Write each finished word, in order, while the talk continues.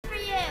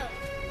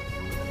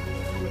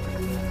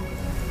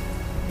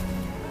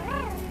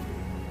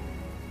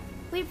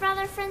we brought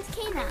our friend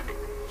Kena.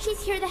 She's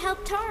here to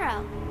help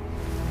Taro.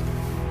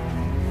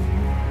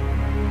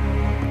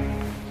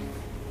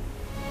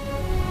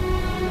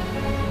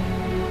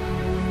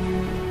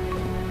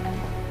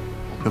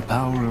 The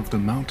power of the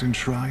mountain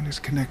shrine is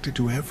connected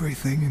to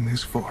everything in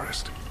this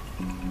forest.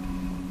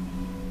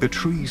 The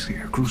trees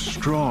here grew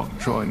strong,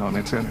 drawing on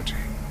its energy.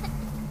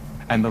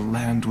 And the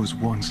land was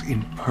once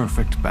in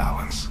perfect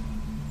balance.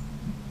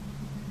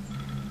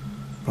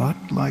 But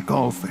like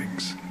all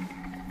things,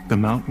 the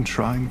mountain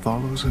shrine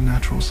follows a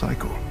natural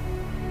cycle.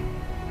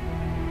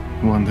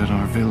 One that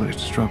our village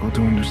struggled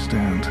to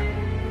understand.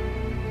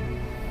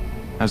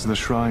 As the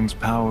shrine's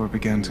power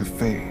began to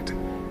fade,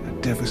 a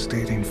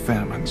devastating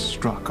famine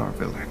struck our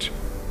village.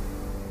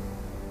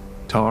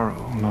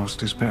 Taro lost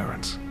his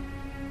parents,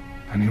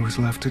 and he was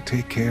left to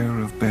take care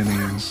of Benny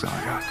and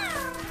Saya.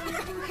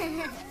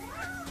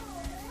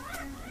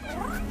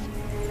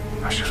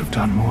 I should have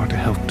done more to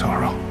help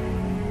Taro.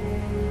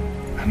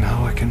 And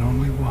now I can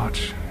only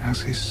watch as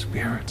his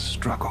spirit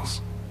struggles.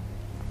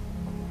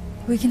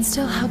 We can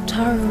still help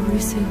Taro,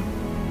 Rusu.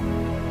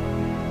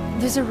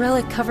 There's a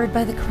relic covered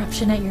by the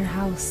corruption at your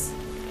house.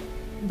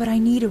 But I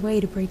need a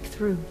way to break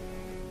through.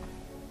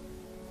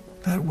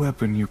 That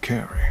weapon you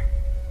carry,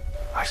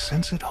 I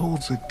sense it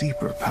holds a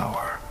deeper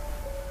power.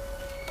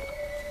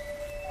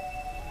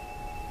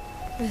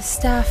 The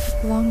staff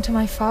belonged to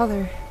my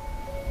father.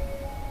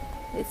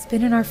 It's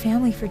been in our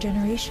family for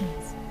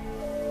generations.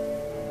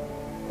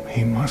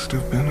 He must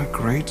have been a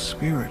great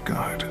spirit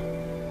guide.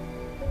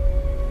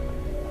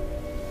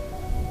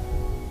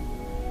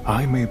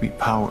 I may be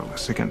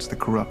powerless against the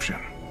corruption,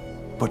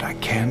 but I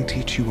can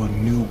teach you a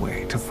new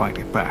way to fight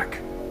it back.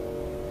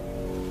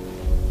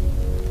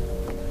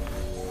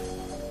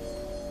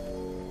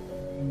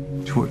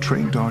 To a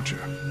trained archer,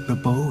 the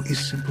bow is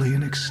simply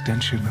an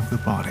extension of the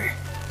body.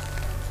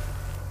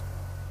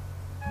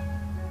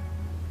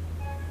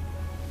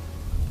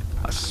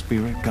 A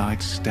spirit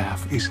guide's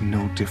staff is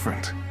no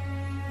different.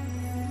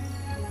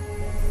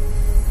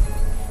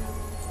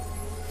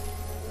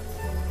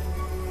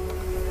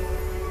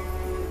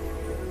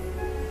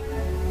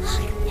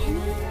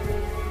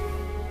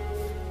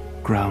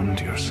 Ground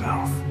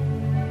yourself.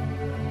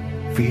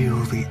 Feel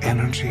the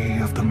energy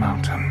of the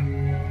mountain.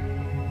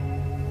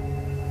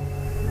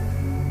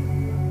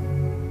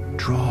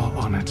 Draw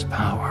on its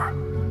power.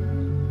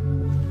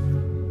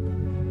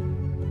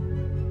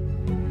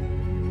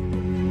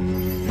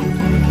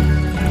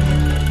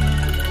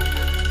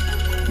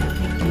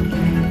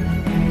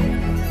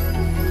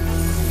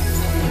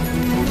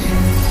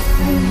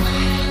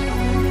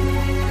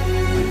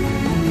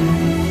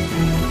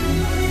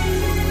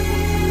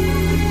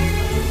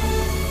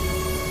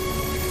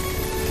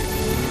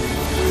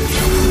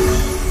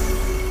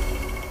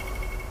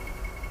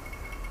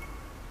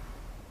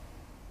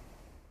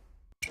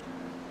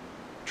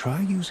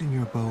 Try using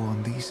your bow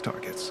on these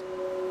targets.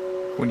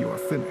 When you are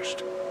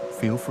finished,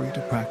 feel free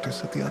to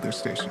practice at the other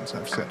stations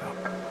I've set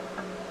up.